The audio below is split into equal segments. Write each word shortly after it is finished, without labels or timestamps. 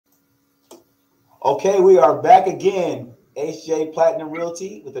Okay, we are back again, HJ Platinum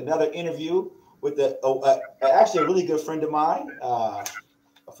Realty, with another interview with actually a really good friend of mine, a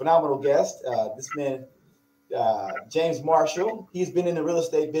phenomenal guest. This man, James Marshall, he's been in the real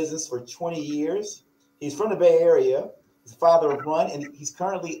estate business for 20 years. He's from the Bay Area. He's a father of one, and he's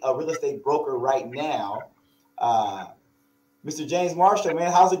currently a real estate broker right now. Uh, Mr. James Marshall,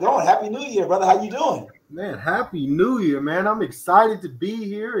 man, how's it going? Happy New Year, brother. How you doing? Man, happy New Year, man. I'm excited to be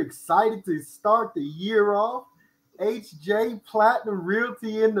here, excited to start the year off. HJ Platinum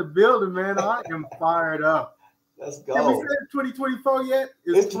Realty in the building, man. I am fired up. Let's Have we go. said 2024 yet?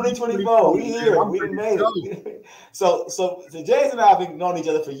 It's 2024. We man. here. I'm We ready done to made go. it. So James and I have been knowing each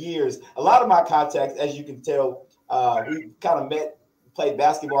other for years. A lot of my contacts, as you can tell, we kind of met, played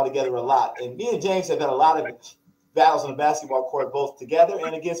basketball together a lot. And me and James have had a lot of battles on the basketball court, both together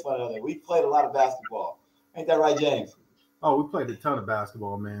and against one another. We played a lot of basketball. Ain't that right, James? Oh, we played a ton of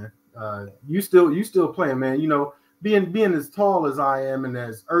basketball, man. You still playing, man. You know, being as tall as I am and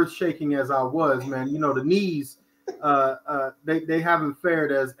as earth shaking as I was, man. You know, the knees, they haven't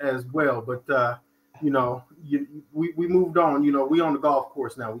fared as well. But we moved on. You know, we on the golf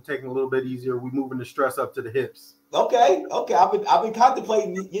course now. We're taking a little bit easier. We moving the stress up to the hips. Okay. I've been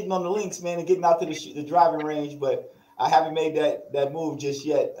contemplating getting on the links, man, and getting out to the driving range, but I haven't made that move just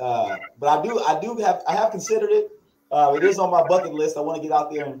yet. But I have considered it. It is on my bucket list. I want to get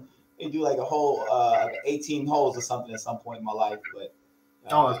out there and do like a whole like 18 holes or something at some point in my life. But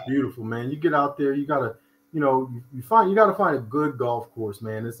Oh, it's beautiful, man. You get out there, you gotta, you gotta find a good golf course,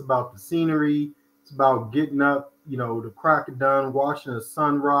 man. It's about the scenery. It's about getting up, the crack of dawn, watching the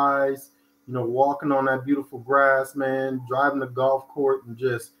sunrise, walking on that beautiful grass, man, driving the golf court and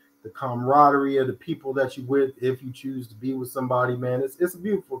just the camaraderie of the people that you with, if you choose to be with somebody, man. It's a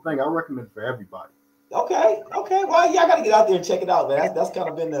beautiful thing. I recommend it for everybody. okay. Well, yeah, I got to get out there and check it out, man. That's kind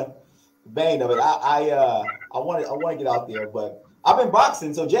of been the bane of it. I want to get out there, but I've been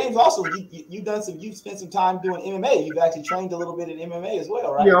boxing. So James, also you've spent some time doing MMA. You've actually trained a little bit in MMA as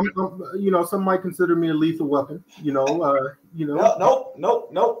well, right? Yeah, some might consider me a lethal weapon. No, nope,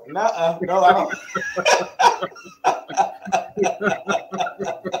 no, I don't.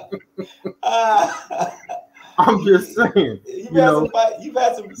 I'm just saying, You've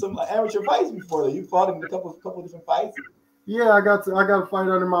had some amateur fights before. Though. You fought in a couple different fights. yeah, I got a fight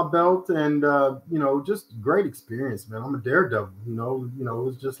under my belt, and just great experience, man. I'm a daredevil.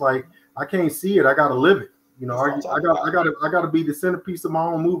 It's just like I can't see it, I gotta live it. That's what I'm I talking got about. I gotta be the centerpiece of my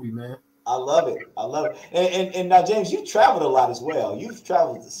own movie, man. I love it. I love it. And now, James, you've traveled a lot as well. You've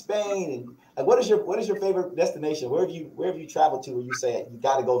traveled to Spain, and like, what is your favorite destination? Where have you traveled to where you say you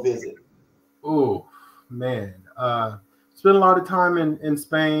got to go visit? Oh man, spent a lot of time in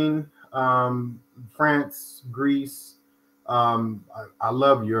Spain, France, Greece. I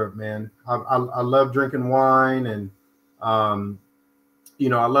love Europe, man. I love drinking wine, and um, I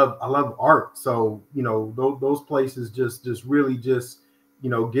love art. So those places just really just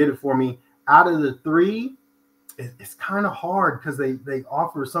get it for me. Out of the three, it's kind of hard because they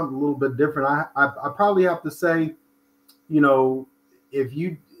offer something a little bit different. I probably have to say, you know, if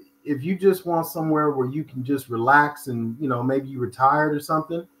you just want somewhere where you can just relax and maybe you retired or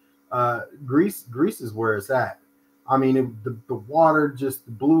something, Greece is where it's at. I mean, the water, just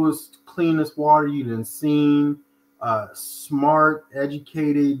the bluest, cleanest water you done seen. Smart,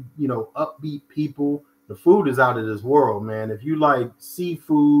 educated, upbeat people. The food is out of this world, man. If you like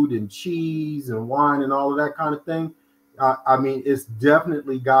seafood and cheese and wine and all of that kind of thing, I mean, it's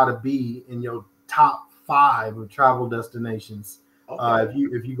definitely got to be in your top five of travel destinations. Okay.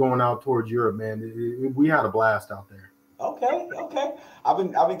 If you going out towards Europe, man, we had a blast out there. Okay. I've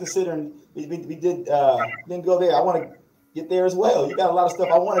been considering we didn't go there. I want to get there as well. You got a lot of stuff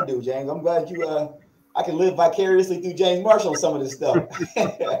I want to do, James. I'm glad I can live vicariously through James Marshall on some of this stuff.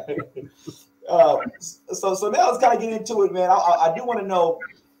 So now let's kind of get into it, man. I do want to know.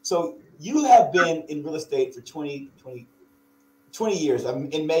 So you have been in real estate for 20 years.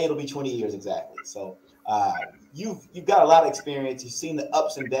 In May it'll be 20 years exactly. So uh, you've got a lot of experience. You've seen the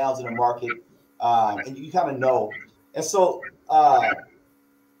ups and downs in the market, and you kind of know. And so,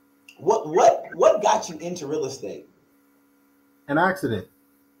 what got you into real estate? An accident.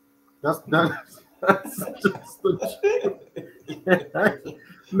 That's just the truth.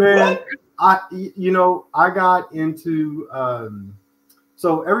 Man, What? I got into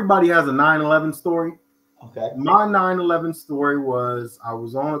so everybody has a 9/11 story. Okay. My 9/11 story was I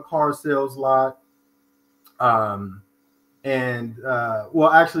was on a car sales lot, um and well,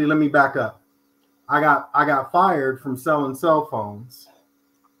 actually, let me back up. I got fired from selling cell phones.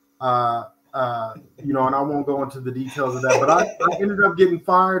 uh and I won't go into the details of that, but I ended up getting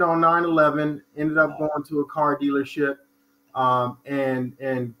fired on 9/11, ended up going to a car dealership,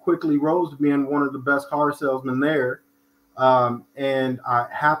 and quickly rose to being one of the best car salesmen there. And I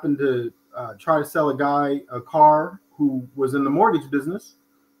happened to try to sell a guy a car who was in the mortgage business.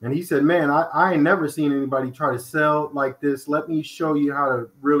 And he said, man, I ain't never seen anybody try to sell like this. Let me show you how to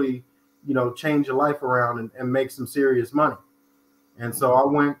really, change your life around and make some serious money. And so I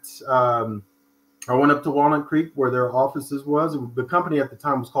went up to Walnut Creek where their offices was. The company at the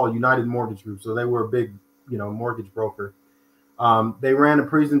time was called United Mortgage Group. So they were a big, mortgage broker. They ran a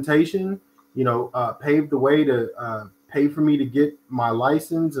presentation, paved the way to pay for me to get my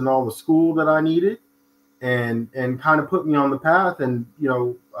license and all the school that I needed, and kind of put me on the path. And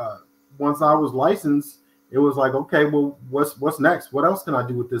once I was licensed, it was like, okay, well, what's next? What else can I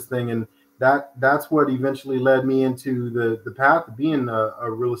do with this thing? And that's what eventually led me into the path of being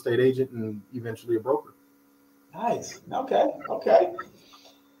a real estate agent and eventually a broker. Nice. Okay.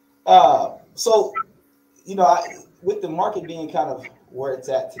 So with the market being kind of where it's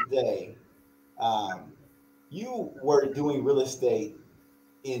at today, you were doing real estate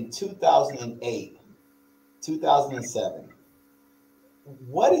in 2008, 2007.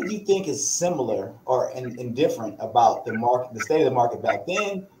 What did you think is similar and different about the market, the state of the market back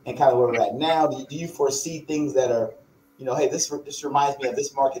then, and kind of where we're at now? Do you foresee things that are, hey, this reminds me of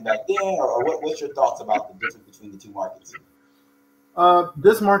this market back then, or what's your thoughts about the difference between the two markets?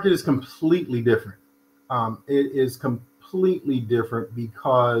 This market is completely different. It is completely different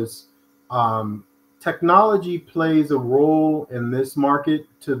because technology plays a role in this market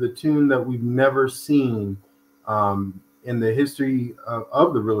to the tune that we've never seen in the history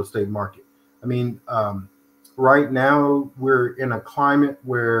of the real estate market. I mean, right now we're in a climate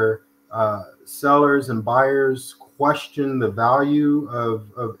where sellers and buyers question the value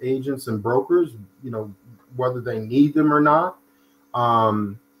of agents and brokers, whether they need them or not.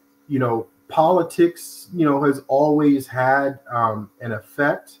 Politics, has always had an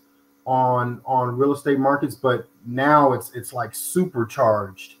effect on real estate markets, but now it's like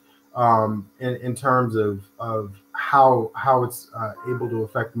supercharged in terms of how it's able to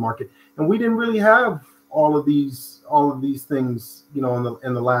affect the market. And we didn't really have all of these things, in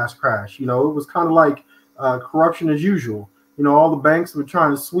the last crash. It was kind of like corruption as usual. All the banks were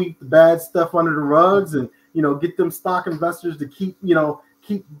trying to sweep the bad stuff under the rugs and get them stock investors to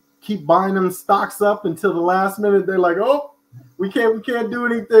keep buying them stocks up until the last minute. They're like, oh, we can't do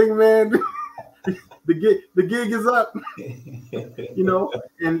anything, man. the gig is up.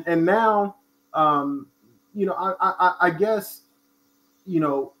 And now I guess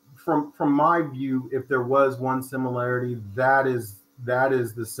from my view, if there was one similarity, that is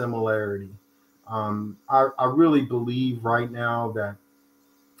the similarity. I really believe right now that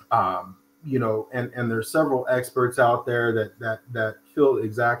and there's several experts out there that feel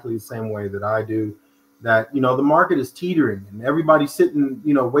exactly the same way that I do, that the market is teetering and everybody's sitting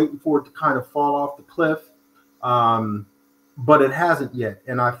waiting for it to kind of fall off the cliff, but it hasn't yet.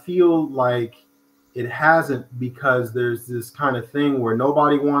 And I feel like it hasn't because there's this kind of thing where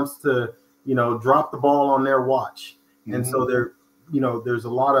nobody wants to drop the ball on their watch. Mm-hmm. And so there's a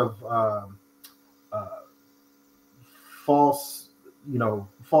lot of false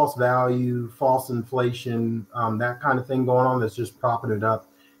value, false inflation, that kind of thing going on that's just propping it up.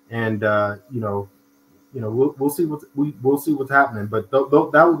 And we'll see what's happening. But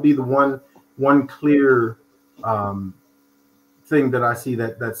that would be the one clear thing that I see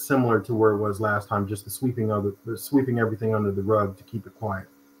that's similar to where it was last time, just the sweeping everything under the rug to keep it quiet.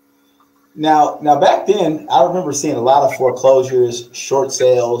 Now back then, I remember seeing a lot of foreclosures, short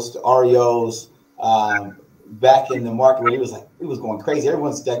sales, REOs. Back in the market where it was going crazy.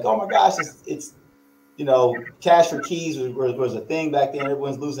 Everyone's like, oh my gosh, it's cash for keys was a thing back then.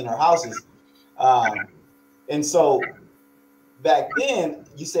 Everyone's losing their houses. And so back then,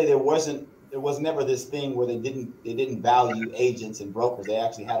 you say there was never this thing where they didn't value agents and brokers. They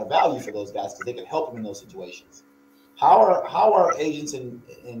actually had a value for those guys because they could help them in those situations. How are agents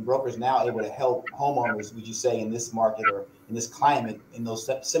and brokers now able to help homeowners, would you say, in this market or in this climate in those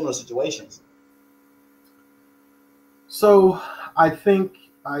similar situations? So I think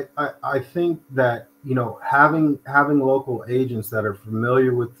that having local agents that are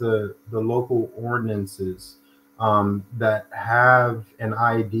familiar with the local ordinances, that have an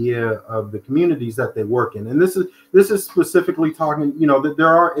idea of the communities that they work in, and this is specifically talking, that there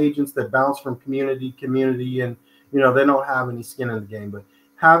are agents that bounce from community and they don't have any skin in the game, but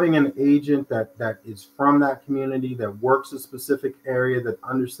having an agent that is from that community, that works a specific area, that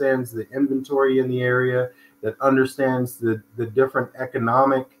understands the inventory in the area, that understands the different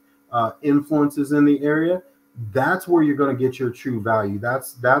economic influences in the area, that's where you're going to get your true value.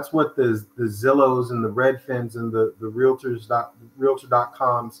 That's what the Zillows and the Redfins and the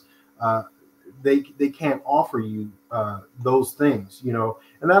realtor.coms they can't offer you those things, you know.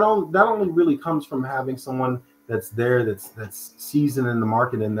 And that only really comes from having someone that's seasoned in the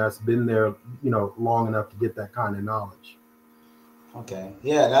market and that's been there, you know, long enough to get that kind of knowledge. Okay,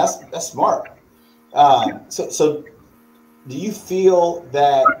 yeah, that's smart. So do you feel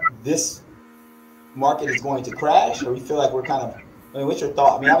that this market is going to crash, or you feel like we're kind of, I mean, what's your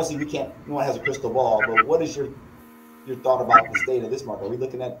thought? I mean, obviously no one has a crystal ball, but what is your thought about the state of this market? Are we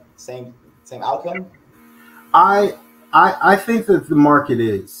looking at same outcome? I think that the market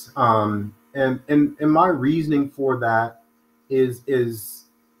is, and my reasoning for that is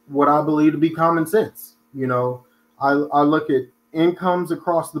what I believe to be common sense. You know, I look at incomes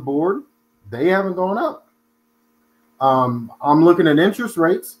across the board; they haven't gone up. I'm looking at interest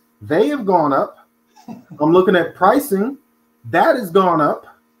rates; they have gone up. I'm looking at pricing; that has gone up,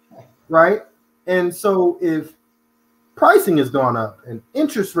 right? And so if pricing has gone up and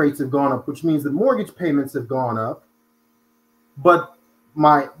interest rates have gone up, which means the mortgage payments have gone up, but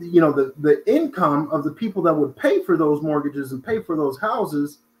the income of the people that would pay for those mortgages and pay for those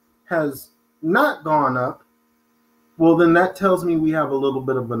houses has not gone up, well, then that tells me we have a little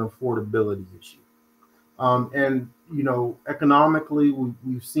bit of an affordability issue. And, you know, economically,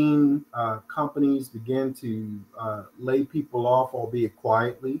 we've seen companies begin to lay people off, albeit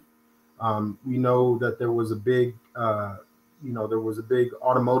quietly. We know that there was a big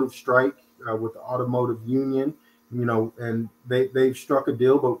automotive strike with the automotive union, you know, and they've struck a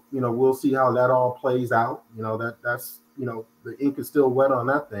deal, but, you know, we'll see how that all plays out. You know, that's, you know, the ink is still wet on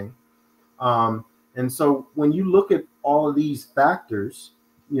that thing. And so when you look at all of these factors,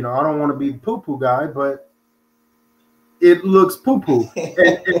 you know, I don't want to be the poo-poo guy, but it looks poo-poo.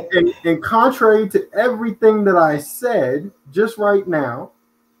 and contrary to everything that I said just right now,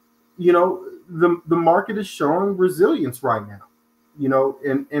 you know, the market is showing resilience right now, you know,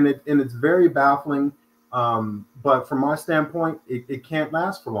 and it's very baffling. But from my standpoint, it can't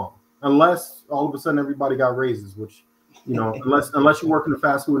last for long unless all of a sudden everybody got raises, which, you know, unless you work in the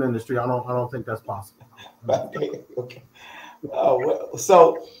fast food industry, I don't think that's possible. Okay. Oh, well,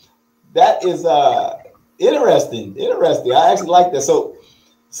 so that is interesting. I actually like that.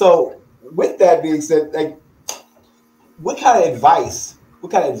 So with that being said, like, what kind of advice,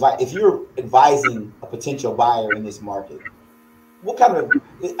 if you're advising a potential buyer in this market, what kind of,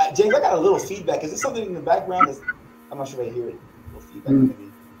 James, I got a little feedback. Is there something in the background? I'm not sure if I hear it. A little feedback,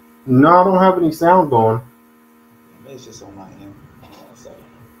 maybe. No, I don't have any sound going. Maybe it's just on my end. One second.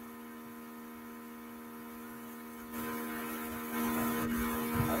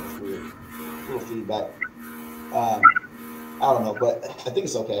 That's weird. A little feedback. I don't know, but I think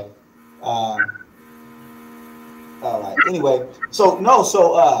it's okay. All right. Anyway, so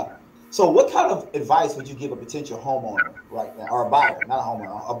what kind of advice would you give a potential homeowner right now, or a buyer, not a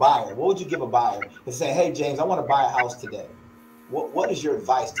homeowner, a buyer? What would you give a buyer that's saying, "Hey, James, I want to buy a house today"? What is your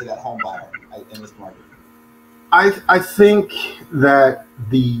advice to that home buyer in this market? I think that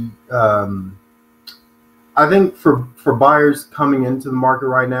I think for buyers coming into the market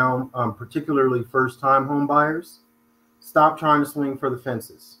right now, particularly first-time home buyers, stop trying to swing for the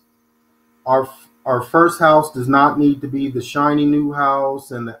fences. Our first house does not need to be the shiny new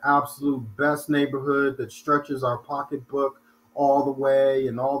house and the absolute best neighborhood that stretches our pocketbook all the way,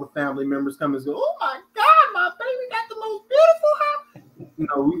 and all the family members come and go, "Oh my God, my baby got the most beautiful house." You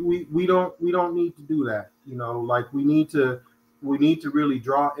know, we don't need to do that. You know, like we need to really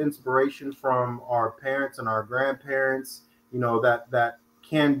draw inspiration from our parents and our grandparents. You know, that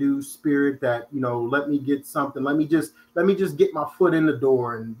can-do spirit, that, you know, let me get something, let me just get my foot in the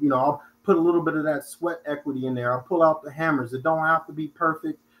door, and, you know, I'll put a little bit of that sweat equity in there. I'll pull out the hammers. It don't have to be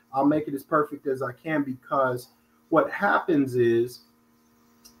perfect. I'll make it as perfect as I can, because what happens is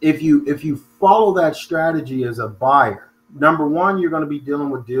if you follow that strategy as a buyer, number one, you're going to be dealing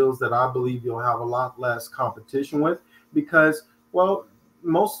with deals that I believe you'll have a lot less competition with, because, well,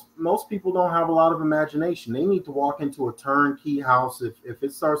 most people don't have a lot of imagination. They need to walk into a turnkey house. If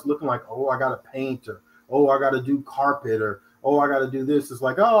it starts looking like, oh, I got to paint, or, oh, I got to do carpet, or, oh, I got to do this, it's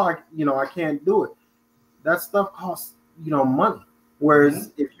like, oh, I can't do it. That stuff costs, you know, money.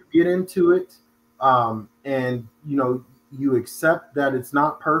 Whereas if you get into it, and, you know, you accept that it's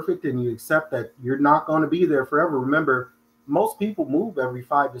not perfect, and you accept that you're not going to be there forever. Remember, most people move every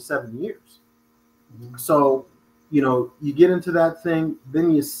 5 to 7 years. So, you know, you get into that thing,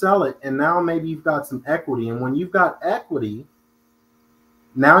 then you sell it, and now maybe you've got some equity. And when you've got equity,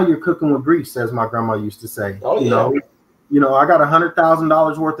 now you're cooking with grease, as my grandma used to say. Oh, yeah. You know, I got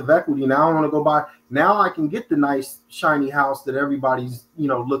 $100,000 worth of equity. Now I want to go buy. Now I can get the nice shiny house that everybody's,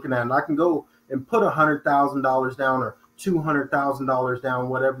 looking at, and I can go and put $100,000 down or $200,000 down,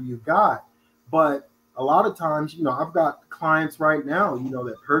 whatever you got. But a lot of times, I've got clients right now,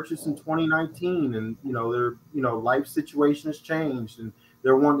 that purchased in 2019, and their life situation has changed, and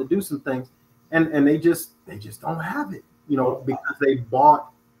they're wanting to do some things, and they just don't have it, because they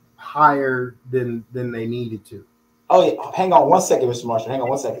bought higher than they needed to. Oh yeah, hang on one second, Mr. Marshall. Hang on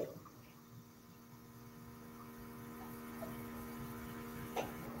one second.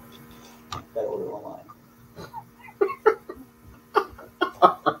 Gotta order online.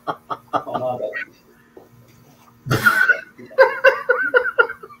 Oh no,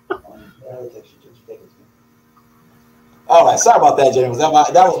 all right, sorry about that, James. That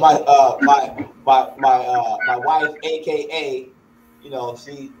was my wife, aka, she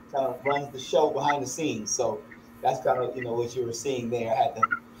kind of runs the show behind the scenes. So that's kind of what you were seeing there. I had to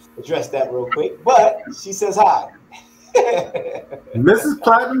address that real quick, but she says hi. Mrs.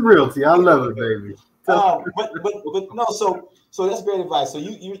 Platinum Realty, I love it, baby. But no, so that's great advice. So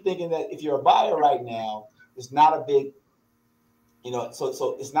you're thinking that if you're a buyer right now, it's not a big,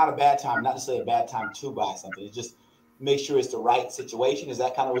 so it's not a bad time, not necessarily a bad time to buy something. It's just make sure it's the right situation. Is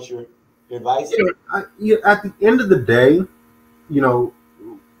that kind of what your advice? At the end of the day,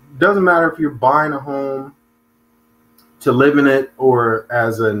 doesn't matter if you're buying a home to live in it or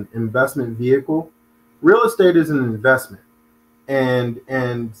as an investment vehicle. Real estate is an investment, and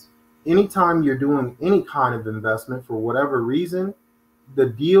anytime you're doing any kind of investment for whatever reason, the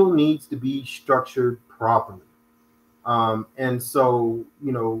deal needs to be structured properly. And so,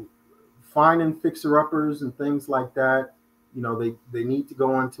 finding fixer-uppers and things like that, they need to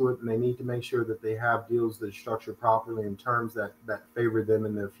go into it, and they need to make sure that they have deals that are structured properly in terms that favor them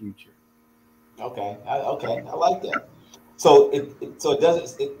in their future. Okay, I like that. So it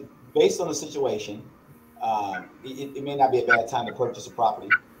doesn't, based on the situation, it may not be a bad time to purchase a property.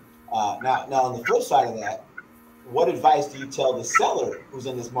 Now on the flip side of that, what advice do you tell the seller who's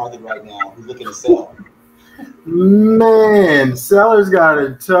in this market right now, who's looking to sell? Man, sellers got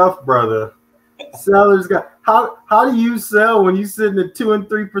it tough, brother. Sellers got how do you sell when you're sitting at 2% and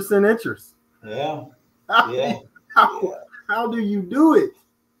 3% interest? Yeah. How do you do it?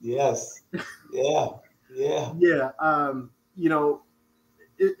 Yes. Yeah.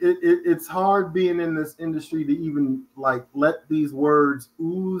 It's hard being in this industry to even let these words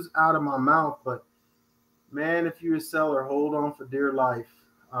ooze out of my mouth. But man, if you're a seller, hold on for dear life.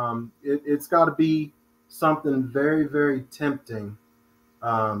 It's got to be something very, very tempting,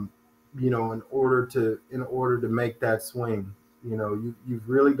 in order to make that swing. You've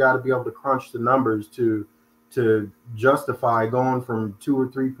really got to be able to crunch the numbers to justify going from 2 or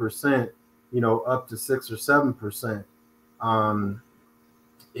 3%, up to 6 or 7%.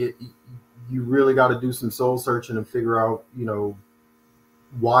 You really got to do some soul searching and figure out,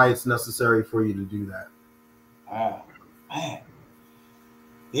 why it's necessary for you to do that. Man.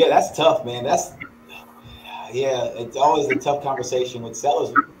 Yeah, that's tough, man. It's always a tough conversation with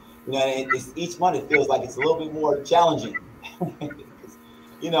sellers. It's, each month it feels like it's a little bit more challenging. But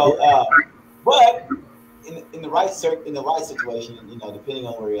in the right situation, depending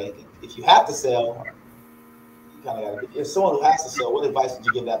on where you're at, if you have to sell, you kind of got to. If someone who has to sell, what advice would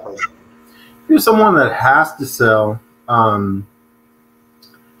you give that person? If you're someone that has to sell, I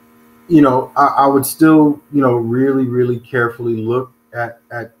would still, really, really carefully look at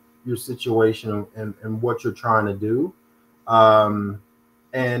your situation and what you're trying to do.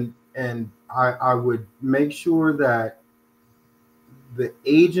 And I would make sure that the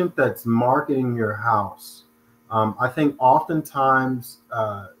agent that's marketing your house, I think oftentimes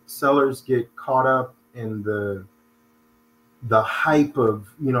sellers get caught up in the hype of,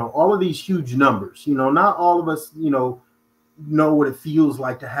 all of these huge numbers. Not all of us, know what it feels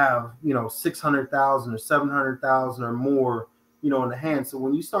like to have, 600,000 or 700,000 or more, in the hand. So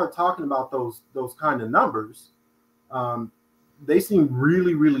when you start talking about those kind of numbers, they seem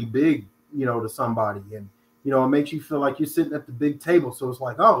really, really big, to somebody. And, it makes you feel like you're sitting at the big table. So it's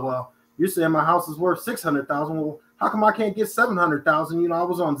like, oh, well, you're saying my house is worth 600,000. Well, how come I can't get 700,000? I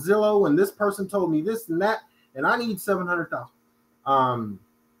was on Zillow and this person told me this and that, and I need 700,000.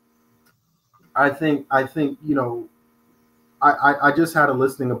 I think, I just had a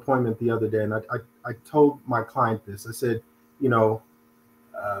listing appointment the other day, and I told my client this. I said,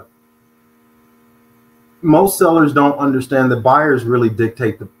 most sellers don't understand that buyers really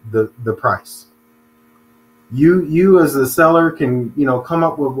dictate the price. You as a seller can, come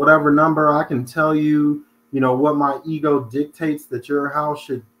up with whatever number. I can tell you, what my ego dictates that your house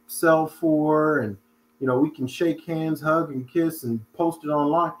should sell for. And, you know, we can shake hands, hug and kiss and post it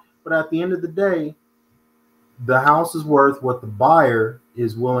online. But at the end of the day, the house is worth what the buyer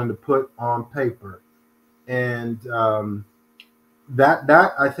is willing to put on paper. And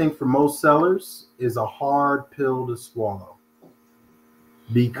that I think for most sellers is a hard pill to swallow,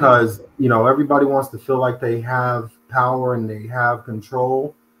 because, you know, everybody wants to feel like they have power and they have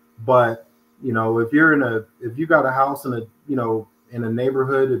control. But, you know, if you got a house in a, you know, in a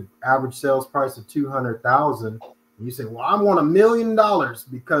neighborhood, an average sales price of 200,000, and you say, well, I want $1 million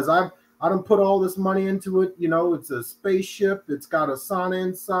because I done put all this money into it. You know, it's a spaceship. It's got a sauna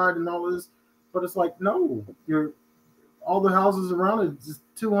inside and all this. But it's like, no, all the houses around it is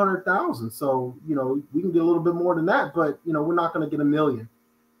 200,000. So, you know, we can get a little bit more than that, but, you know, we're not going to get $1 million.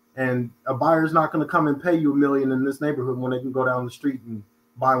 And a buyer's not going to come and pay you $1 million in this neighborhood when they can go down the street and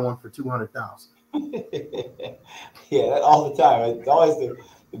buy one for 200,000. Yeah, all the time. It's always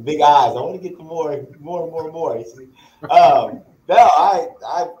the big eyes. I want to get the more. You see? No,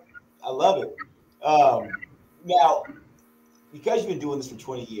 I love it. Now, because you've been doing this for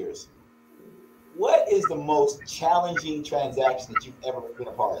 20 years, what is the most challenging transaction that you've ever been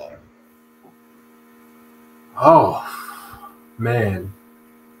a part of? Oh, man.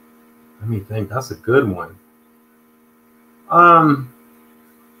 Let me think. That's a good one.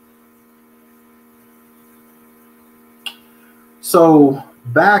 So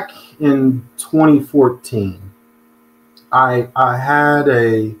back in 2014, I had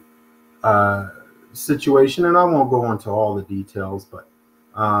a situation, and I won't go into all the details, but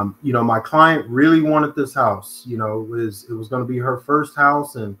you know, my client really wanted this house. You know, it was going to be her first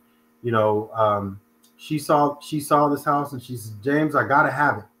house, and you know, she saw this house, and she said, James, I gotta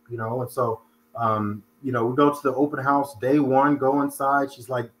have it. You know, and so you know, we go to the open house day one, go inside. She's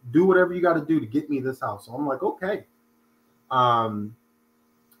like, do whatever you got to do to get me this house. So I'm like, okay.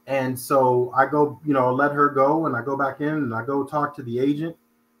 And so I go, you know, let her go, and I go back in and I go talk to the agent.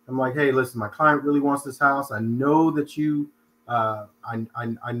 I'm like, hey, listen, my client really wants this house. I know that you, I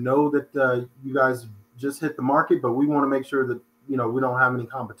know that you guys just hit the market, but we want to make sure that, you know, we don't have any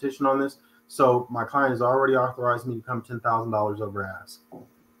competition on this. So my client has already authorized me to come $10,000 over ask.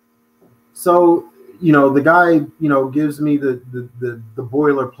 So, you know, the guy, you know, gives me the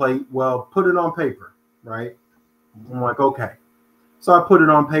boilerplate. Well, put it on paper, right? I'm like, okay. So I put it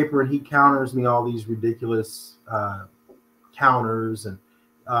on paper, and he counters me all these ridiculous counters. And,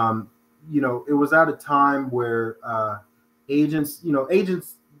 you know, it was at a time where agents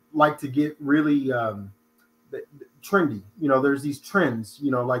like to get really trendy. You know, there's these trends,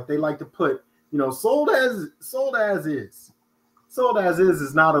 you know, like they like to put, you know, sold as is. Sold as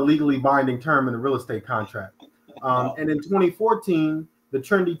is not a legally binding term in a real estate contract. And in 2014, the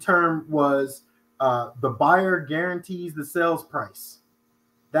trendy term was the buyer guarantees the sales price.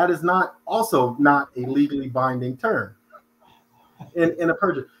 That is not a legally binding term in a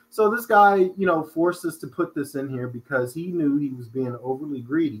purchase. So this guy, you know, forced us to put this in here because he knew he was being overly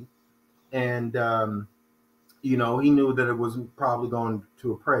greedy, and you know, he knew that it wasn't probably going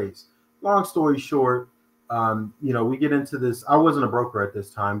to appraise. Long story short, you know, we get into this. I wasn't a broker at this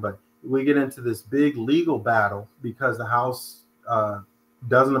time, but we get into this big legal battle because the house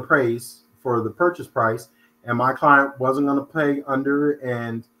doesn't appraise for the purchase price, and my client wasn't going to pay under,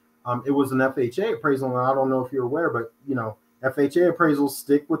 and it was an FHA appraisal. And I don't know if you're aware, but you know, FHA appraisals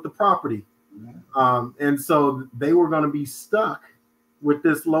stick with the property, and so they were going to be stuck with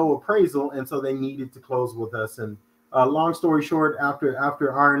this low appraisal, and so they needed to close with us. And long story short, after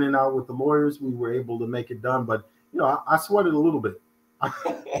ironing out with the lawyers, we were able to make it done. But you know, I sweated a little bit.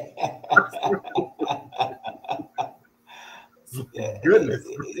 Goodness,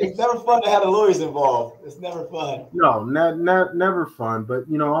 it's never fun to have the lawyers involved. It's never fun. No, never fun. But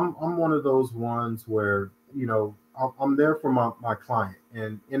you know, I'm one of those ones where, you know, I'm there for my client,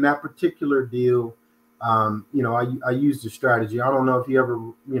 and in that particular deal, you know, I used a strategy. I don't know if you ever,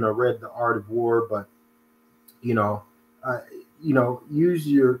 you know, read The Art of War, but you know, use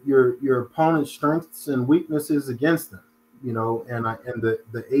your opponent's strengths and weaknesses against them. You know, and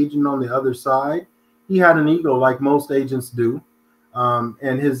the agent on the other side, he had an ego like most agents do,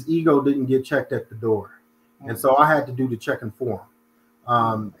 and his ego didn't get checked at the door, and so I had to do the checking for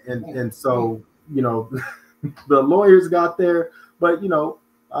him. And so, you know, the lawyers got there, but you know,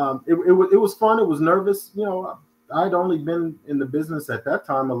 it was fun. It was nervous. You know, I'd only been in the business at that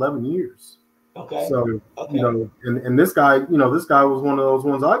time 11 years. Okay. So, you know, and this guy, you know, this guy was one of those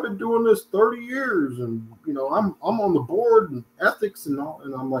ones. I've been doing this 30 years, and you know, I'm on the board and ethics and all,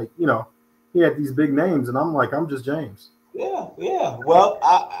 and I'm like, you know, he had these big names, and I'm like, I'm just James. Yeah. Well,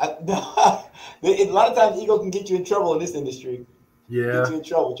 a lot of times ego can get you in trouble in this industry. Yeah. Get you in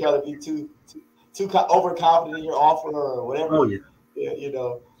trouble. Try to be too too overconfident in your offer or whatever. Oh, yeah. You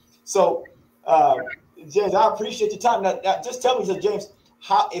know. So, James, I appreciate your time. Now just tell me, so James,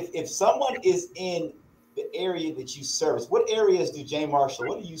 how if someone is in the area that you service, what areas do James Marshall?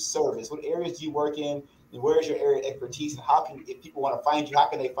 What do you service? What areas do you work in? And where is your area of expertise? And how can, if people want to find you, how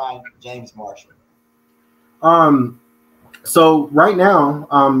can they find James Marshall? So right now,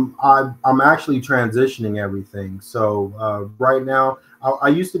 I'm actually transitioning everything. So right now, I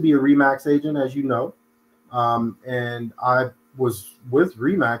used to be a Remax agent, as you know, and I was with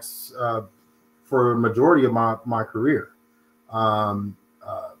Remax for a majority of my career.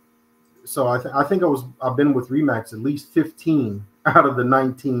 So I think I've been with Remax at least 15 out of the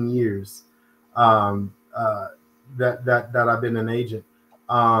 19 years that I've been an agent.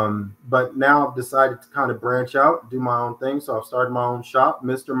 But now I've decided to kind of branch out, do my own thing. So I've started my own shop,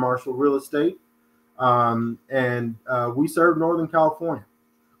 Mr. Marshall Real Estate, and we serve Northern California.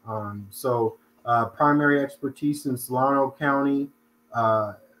 So primary expertise in Solano County,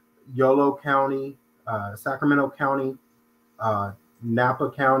 Yolo County, Sacramento County,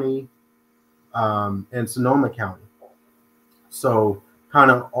 Napa County, and Sonoma County. So kind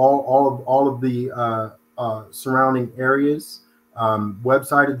of all of the surrounding areas.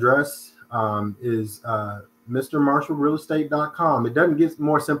 Website address is mrmarshallrealestate.com. It doesn't get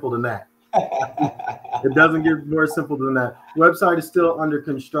more simple than that. It doesn't get more simple than that. Website is still under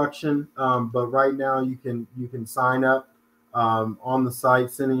construction, but right now you can sign up on the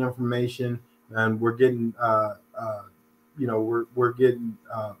site, sending information, and we're getting we're getting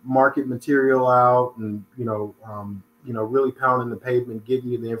market material out, and really pounding the pavement, getting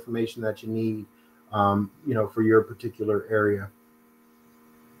you the information that you need, for your particular area.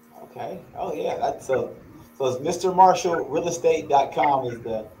 Okay. Oh yeah, that's so it's mrmarshallrealestate.com is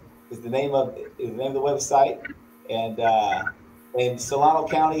the name of the website, and in Solano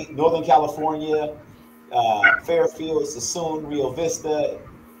County, Northern California, Fairfield, Sassoon, Rio Vista,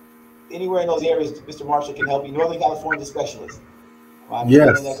 anywhere in those areas, Mr. Marshall can help you. Northern California specialist.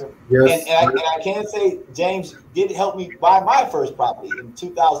 Yes. Yes. And I can say James did help me buy my first property in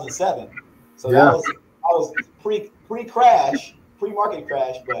 2007. So that was pre-crash, pre-market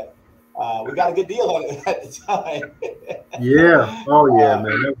crash, but we got a good deal on it at the time. Yeah. Oh yeah,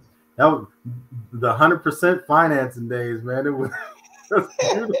 man. That was the 100% financing days, man. It was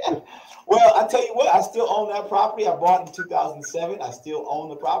beautiful. Well, I tell you what, I still own that property. I bought it in 2007. I still own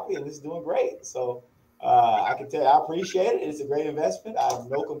the property, and it's doing great. So I can tell you, I appreciate it. It's a great investment. I have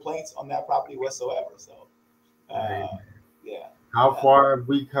no complaints on that property whatsoever. So, yeah. How far have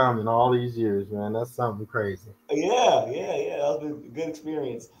we come in all these years, man? That's something crazy. Yeah. That was a good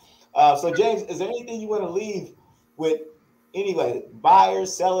experience. So, James, is there anything you want to leave with anyway,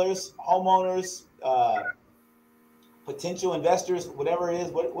 buyers, sellers, homeowners, potential investors, whatever it is?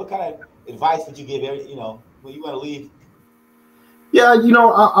 What kind of advice would you give when you want to leave? Yeah,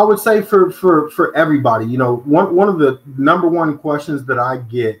 I would say for everybody, one of the number one questions that I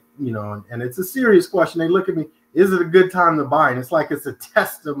get, and it's a serious question. They look at me, is it a good time to buy? And it's like it's a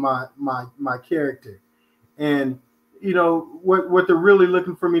test of my character. And what they're really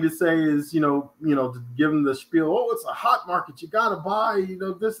looking for me to say is, to give them the spiel. Oh, it's a hot market. You got to buy.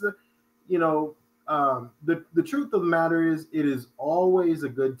 The truth of the matter is, it is always a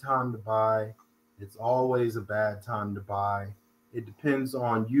good time to buy. It's always a bad time to buy. It depends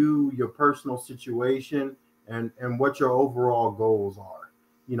on you, your personal situation, and what your overall goals are.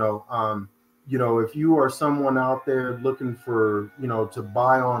 If you are someone out there looking for, to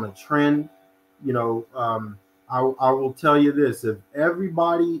buy on a trend, I will tell you this: if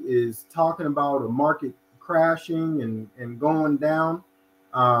everybody is talking about a market crashing and going down,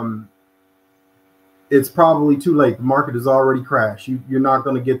 it's probably too late. The market has already crashed. You're not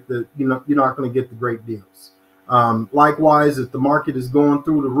going to get the great deals. Likewise, if the market is going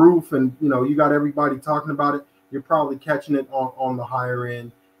through the roof and you got everybody talking about it, you're probably catching it on the higher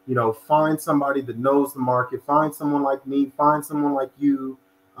end. Find somebody that knows the market. Find someone like me. Find someone like you.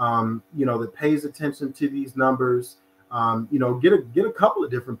 That pays attention to these numbers. Get a couple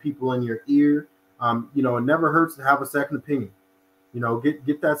of different people in your ear. It never hurts to have a second opinion.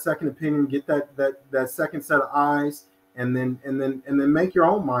 Get that second opinion. Get that second set of eyes. And then make your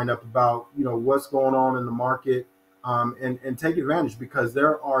own mind up about what's going on in the market, and take advantage, because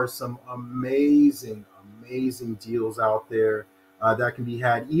there are some amazing deals out there that can be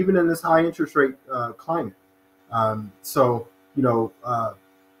had even in this high interest rate climate. So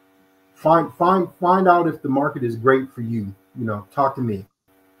find out if the market is great for you. Talk to me.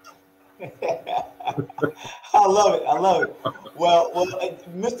 I love it. Well,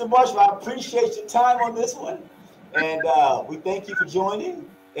 Mr. Marshall, I appreciate your time on this one. And we thank you for joining.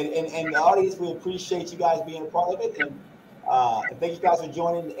 And the audience, we appreciate you guys being a part of it. And thank you guys for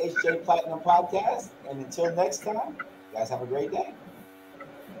joining the HJ Platinum Podcast. And until next time, you guys have a great day.